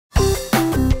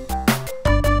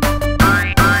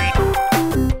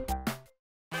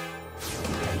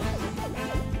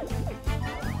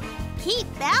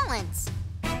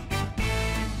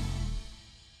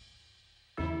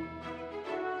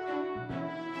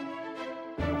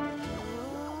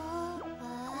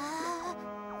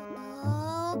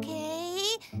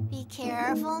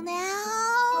careful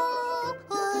now.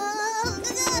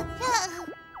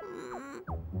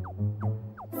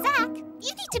 Zach,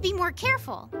 you need to be more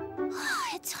careful.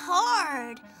 It's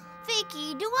hard.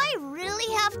 Vicky, do I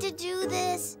really have to do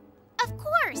this? Of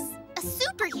course. A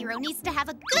superhero needs to have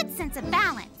a good sense of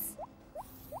balance.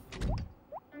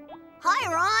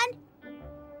 Hi, Ron.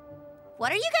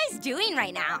 What are you guys doing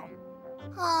right now?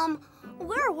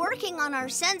 We're working on our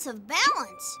sense of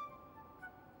balance.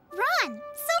 Ron,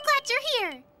 so glad you're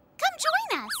here. Come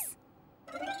join us.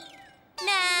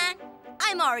 Nah,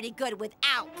 I'm already good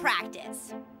without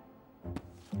practice.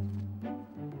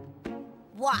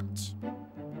 Watch.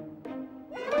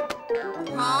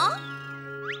 Huh?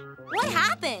 What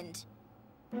happened?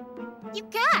 You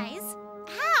guys,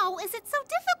 how is it so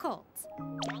difficult?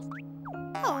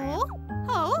 Oh,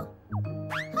 oh,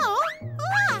 oh,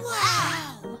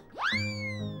 ah. Wow!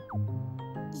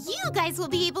 You guys will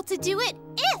be able to do it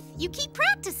if you keep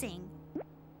practicing.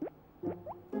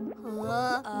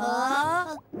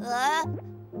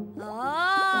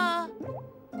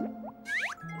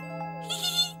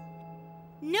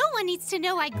 No one needs to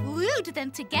know I glued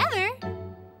them together.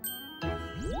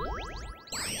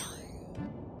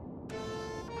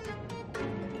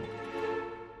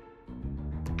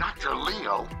 Dr.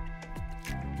 Leo?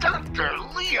 Dr.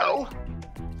 Leo?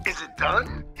 Is it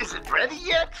done? Is it ready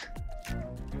yet?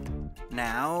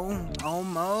 Now,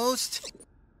 almost.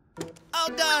 All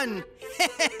done!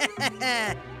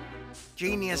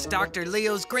 Genius Dr.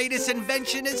 Leo's greatest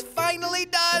invention is finally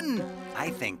done! I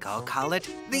think I'll call it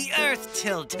the Earth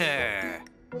Tilter.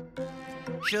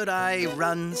 Should I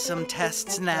run some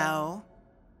tests now?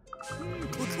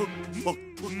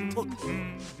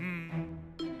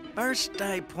 First,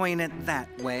 I point it that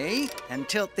way and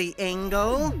tilt the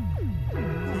angle.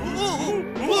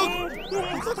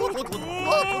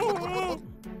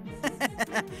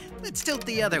 Let's tilt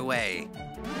the other way.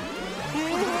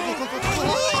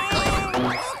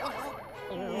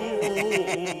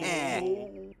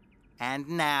 And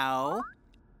now...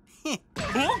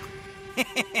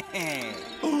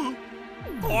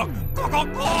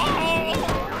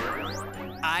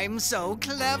 I'm so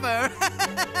clever.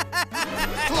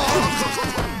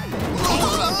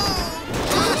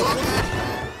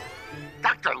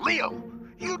 Dr. Leo,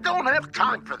 you don't have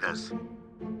time for this.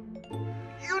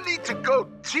 You need to go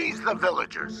tease the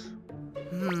villagers.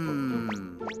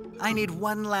 I need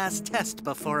one last test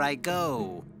before I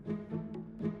go.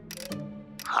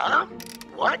 Huh?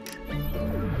 What?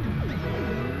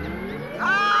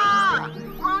 Ah!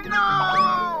 Oh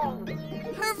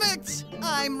no! Perfect!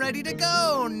 I'm ready to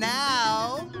go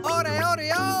now. Ore,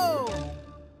 ore, oh!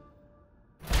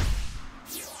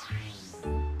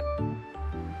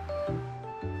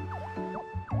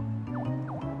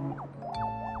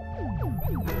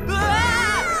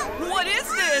 Ah! What is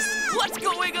this? What's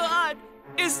going on?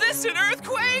 Is this an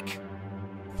earthquake?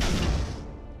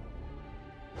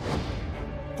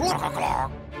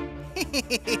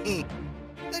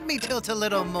 Let me tilt a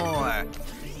little more.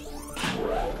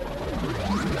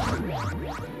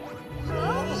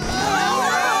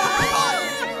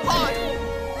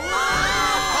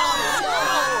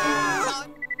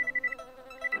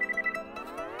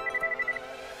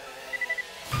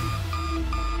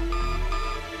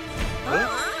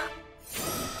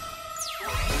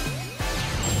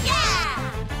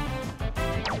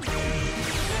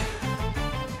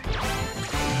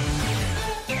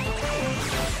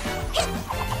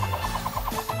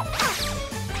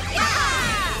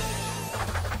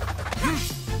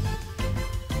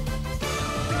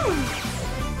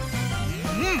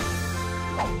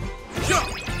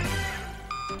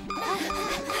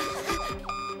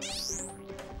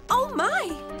 Oh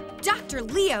my! Dr.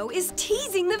 Leo is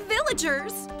teasing the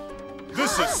villagers.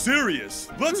 This is serious.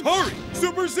 Let's hurry.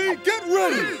 Super Z, get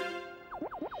ready.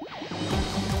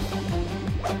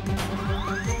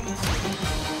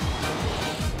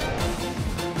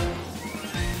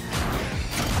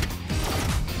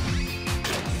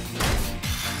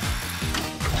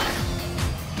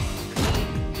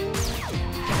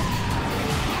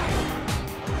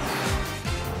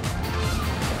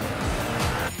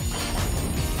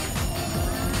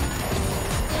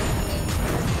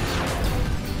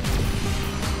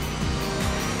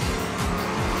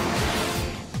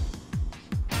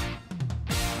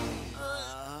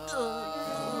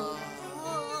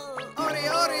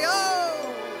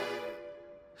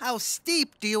 How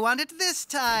steep do you want it this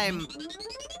time?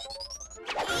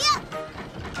 Yeah!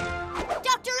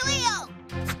 Dr. Leo,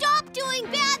 stop doing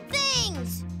bad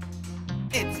things!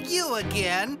 It's you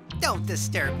again. Don't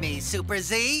disturb me, Super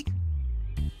Z.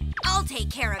 I'll take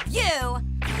care of you.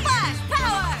 Flash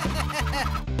power!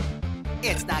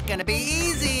 It's not gonna be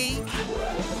easy.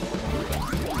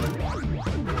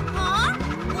 Huh?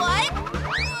 What?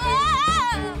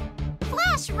 Ah!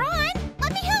 Flash, Ron,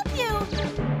 let me help you.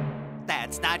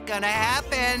 That's not gonna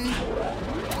happen.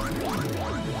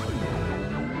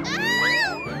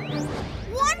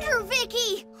 Wonder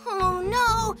Vicky! Oh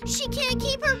no, she can't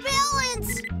keep her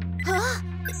balance. Huh?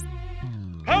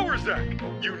 Power Zack,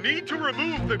 you need to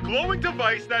remove the glowing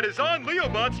device that is on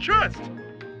Leobot's chest.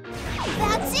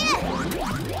 That's it!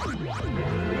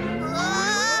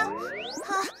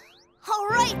 All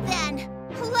right then,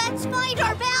 let's find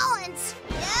our balance.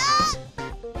 Yeah?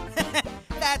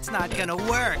 That's not gonna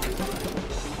work.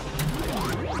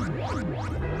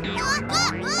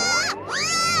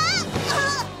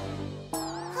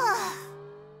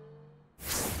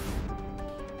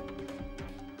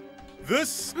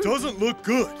 This doesn't look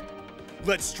good.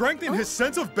 Let's strengthen his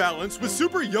sense of balance with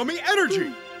super yummy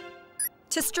energy.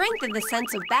 To strengthen the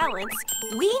sense of balance,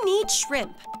 we need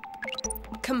shrimp.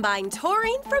 Combine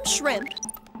taurine from shrimp,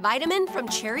 vitamin from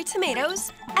cherry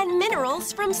tomatoes, and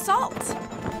minerals from salt.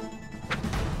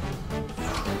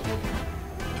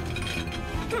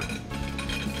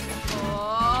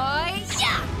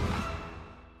 Yeah!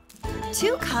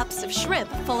 2 cups of shrimp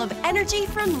full of energy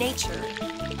from nature.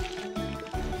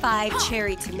 5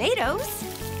 cherry tomatoes,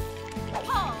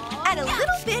 and a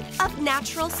little bit of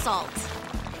natural salt.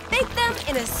 Bake them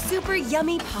in a super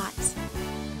yummy pot.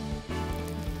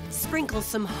 Sprinkle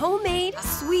some homemade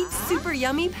sweet super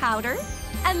yummy powder,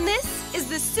 and this is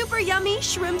the super yummy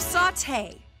shrimp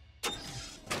sauté.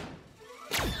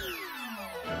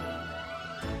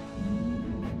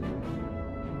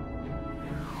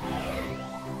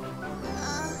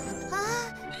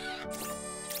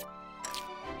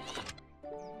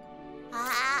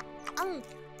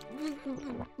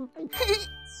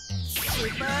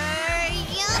 Super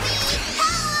yummy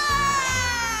power!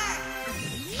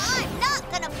 I'm not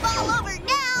gonna fall over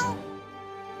now!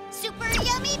 Super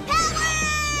yummy power!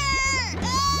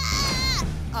 Ah!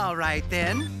 All right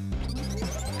then.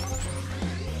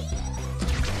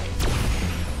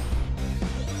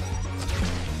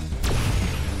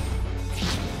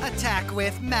 Attack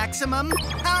with maximum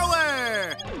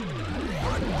power!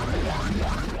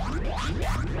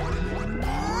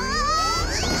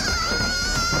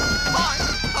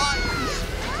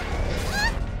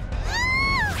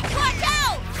 Watch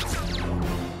out!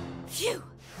 Phew!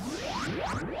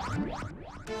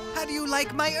 How do you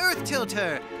like my Earth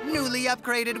Tilter? Newly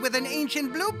upgraded with an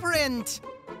ancient blueprint.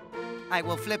 I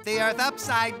will flip the Earth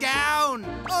upside down.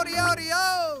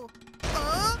 Oreo!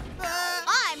 Huh?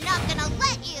 I'm not gonna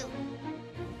let you!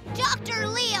 Dr.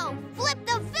 Leo, flip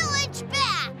the village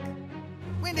back!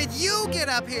 When did you get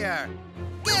up here?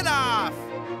 Get off!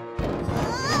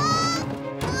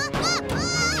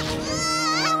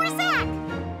 Power Zack!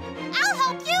 I'll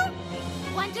help you!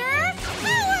 Wonder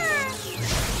Power!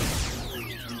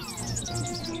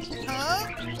 Huh?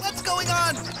 What's going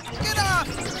on? Get off!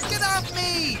 Get off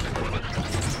me!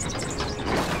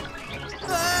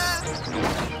 Ah!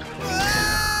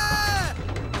 Ah!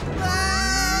 Ah!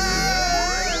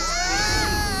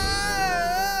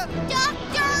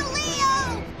 Dr. Leo!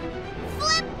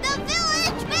 Flip the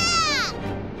village back!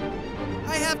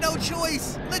 I have no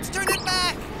choice. Let's turn it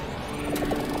back.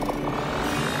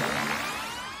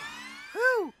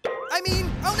 Whew. I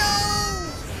mean, oh no!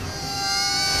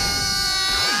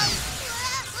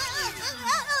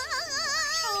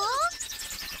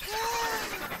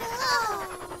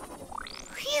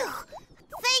 Phew!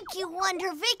 Thank you,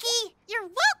 Wonder Vicky! You're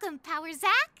welcome, Power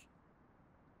Zack!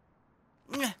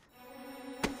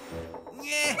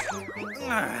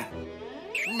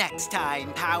 Next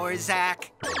time, Power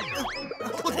Zack.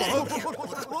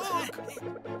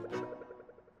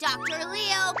 Dr.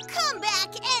 Leo, come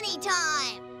back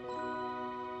anytime!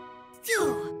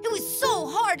 Phew! It was so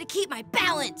hard to keep my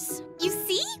balance. You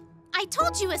see? I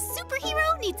told you a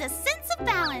superhero needs a sense of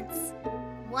balance.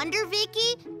 Wonder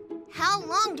Vicky, how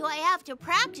long do I have to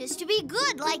practice to be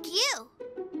good like you?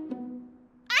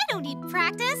 I don't need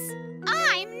practice.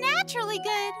 I'm naturally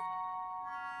good.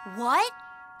 What?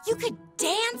 You could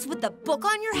dance with the book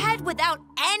on your head without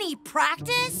any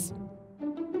practice?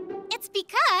 It's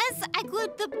because I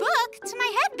glued the book to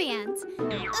my headband.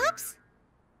 Oops.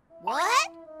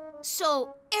 What?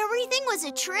 So everything was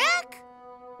a trick?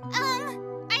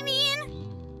 I mean,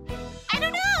 I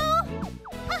don't know.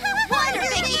 Wonder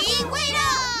Vicky, wait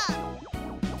up!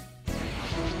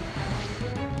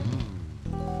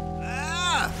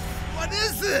 Ah! What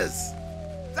is this?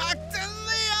 Dr.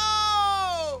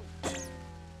 Leo!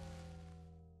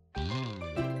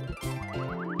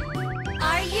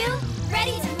 Are you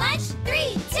ready to munch?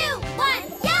 3, 2, 1,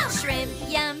 go! Shrimp,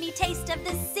 yummy taste of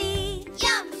the sea.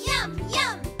 Yum, yum,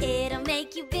 yum. It'll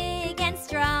make you big and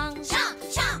strong. Chomp,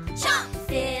 chomp, chomp.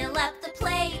 Fill up the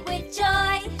plate with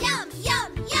joy. Yum, yum,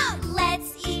 yum.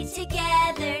 Let's eat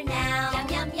together now.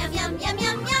 Yum, yum, yum, yum, yum,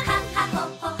 yum, yum. Ha ha ho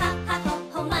ho ha ha ho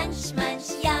ho munch munch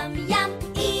yum yum.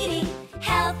 Eating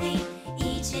healthy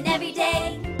each and every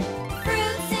day.